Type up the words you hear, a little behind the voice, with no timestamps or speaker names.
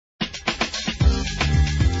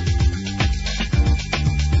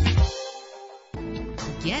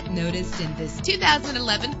noticed in this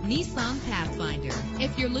 2011 Nissan Pathfinder.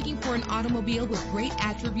 If you're looking for an automobile with great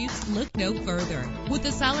attributes, look no further. With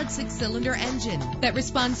a solid 6-cylinder engine that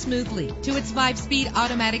responds smoothly to its 5-speed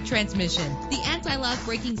automatic transmission, the anti-lock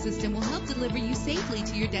braking system will help deliver you safely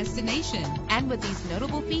to your destination. And with these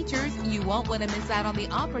notable features, you won't want to miss out on the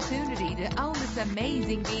opportunity to own this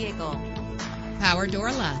amazing vehicle. Power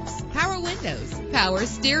door locks, power windows, power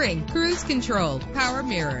steering, cruise control, power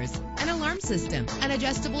mirrors, an alarm system, an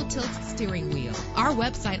adjustable tilt steering wheel. Our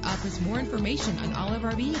website offers more information on all of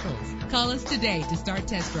our vehicles. Call us today to start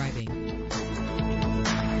test driving.